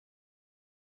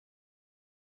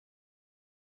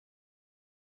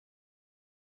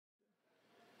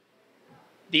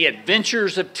The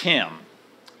Adventures of Tim.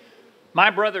 My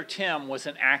brother Tim was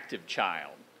an active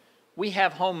child. We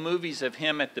have home movies of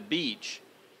him at the beach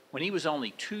when he was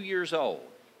only 2 years old.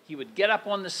 He would get up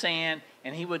on the sand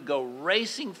and he would go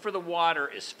racing for the water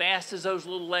as fast as those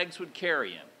little legs would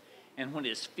carry him. And when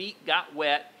his feet got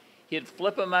wet, he'd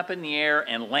flip them up in the air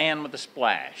and land with a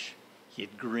splash.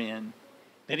 He'd grin,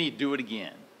 then he'd do it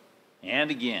again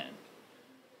and again.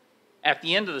 At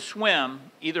the end of the swim,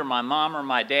 either my mom or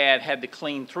my dad had to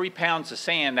clean 3 pounds of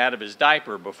sand out of his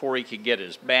diaper before he could get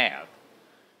his bath.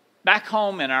 Back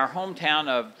home in our hometown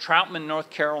of Troutman,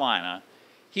 North Carolina,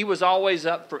 he was always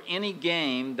up for any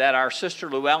game that our sister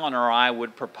Llewellyn or I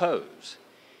would propose.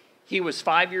 He was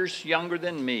 5 years younger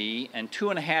than me and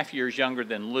 2.5 years younger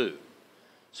than Lou.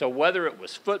 So whether it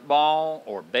was football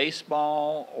or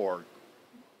baseball or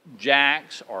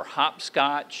jacks or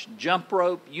hopscotch, jump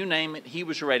rope, you name it, he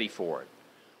was ready for it.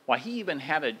 Why, he even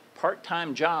had a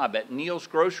part-time job at Neil's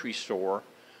grocery store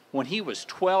when he was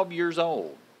 12 years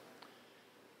old.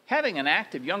 Having an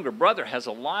active younger brother has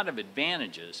a lot of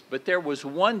advantages, but there was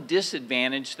one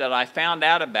disadvantage that I found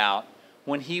out about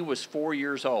when he was 4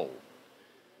 years old.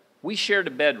 We shared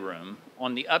a bedroom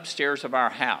on the upstairs of our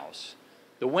house.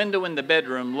 The window in the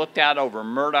bedroom looked out over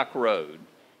Murdoch Road.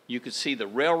 You could see the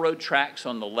railroad tracks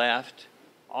on the left,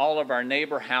 all of our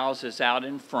neighbor houses out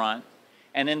in front,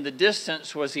 and in the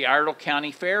distance was the Iredell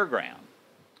County Fairground.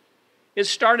 It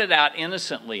started out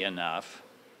innocently enough.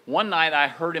 One night I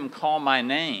heard him call my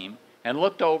name and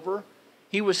looked over.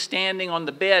 He was standing on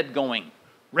the bed going,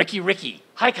 "Ricky, Ricky,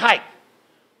 hike, hike."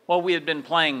 Well, we had been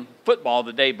playing football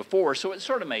the day before, so it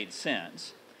sort of made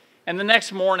sense. And the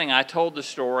next morning I told the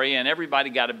story and everybody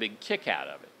got a big kick out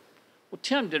of it. Well,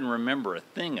 Tim didn't remember a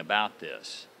thing about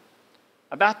this.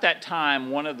 About that time,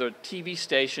 one of the TV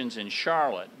stations in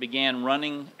Charlotte began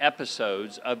running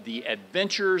episodes of The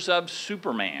Adventures of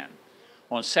Superman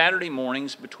on Saturday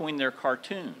mornings between their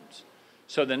cartoons.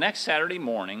 So the next Saturday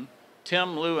morning,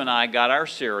 Tim, Lou, and I got our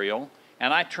cereal,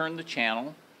 and I turned the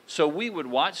channel so we would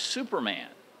watch Superman.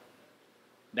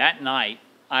 That night,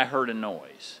 I heard a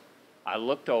noise. I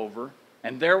looked over,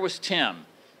 and there was Tim,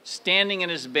 standing in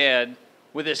his bed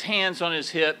with his hands on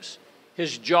his hips,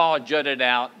 his jaw jutted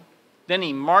out. Then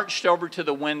he marched over to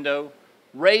the window,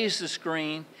 raised the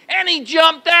screen, and he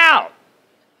jumped out.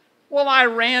 Well, I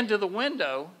ran to the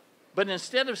window, but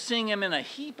instead of seeing him in a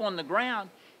heap on the ground,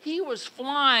 he was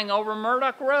flying over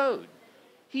Murdoch Road.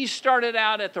 He started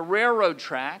out at the railroad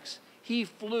tracks. He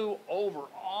flew over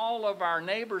all of our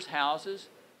neighbors' houses.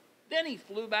 Then he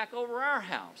flew back over our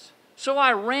house. So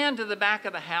I ran to the back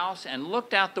of the house and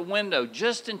looked out the window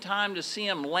just in time to see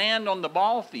him land on the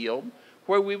ball field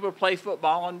where we would play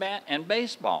football and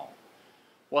baseball.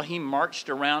 Well, he marched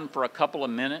around for a couple of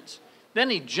minutes.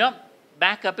 Then he jumped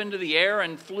back up into the air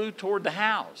and flew toward the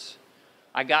house.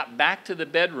 I got back to the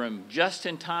bedroom just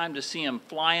in time to see him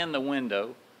fly in the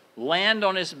window, land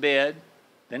on his bed,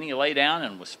 then he lay down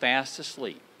and was fast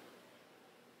asleep.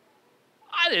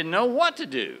 I didn't know what to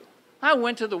do. I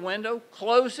went to the window,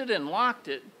 closed it and locked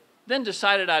it, then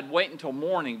decided I'd wait until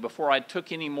morning before I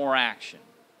took any more action.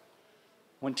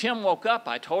 When Tim woke up,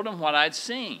 I told him what I'd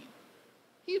seen.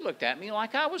 He looked at me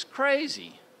like I was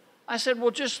crazy. I said, "Well,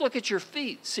 just look at your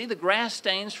feet. See the grass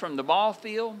stains from the ball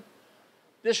field?"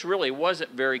 This really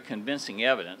wasn't very convincing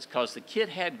evidence because the kid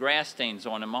had grass stains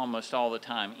on him almost all the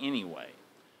time anyway.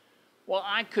 Well,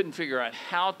 I couldn't figure out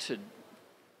how to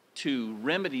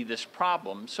remedy this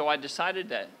problem, so I decided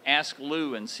to ask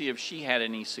Lou and see if she had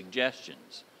any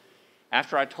suggestions.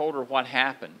 After I told her what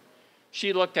happened,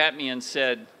 she looked at me and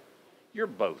said, "You're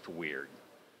both weird.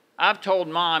 I've told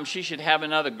Mom she should have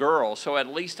another girl, so at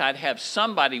least I'd have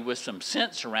somebody with some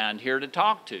sense around here to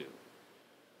talk to."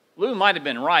 Lou might have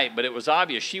been right, but it was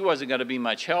obvious she wasn't going to be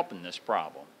much help in this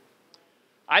problem.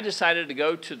 I decided to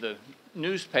go to the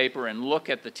newspaper and look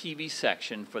at the TV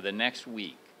section for the next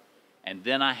week. And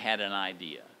then I had an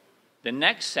idea. The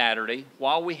next Saturday,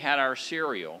 while we had our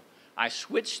cereal, I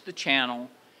switched the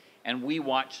channel and we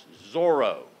watched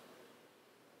Zorro.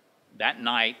 That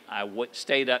night, I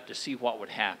stayed up to see what would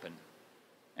happen.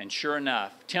 And sure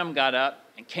enough, Tim got up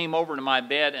and came over to my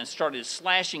bed and started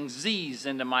slashing Z's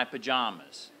into my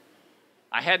pajamas.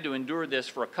 I had to endure this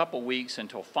for a couple weeks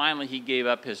until finally he gave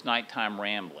up his nighttime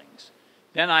ramblings.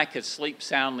 Then I could sleep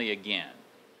soundly again.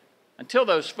 Until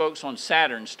those folks on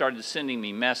Saturn started sending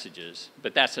me messages,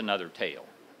 but that's another tale.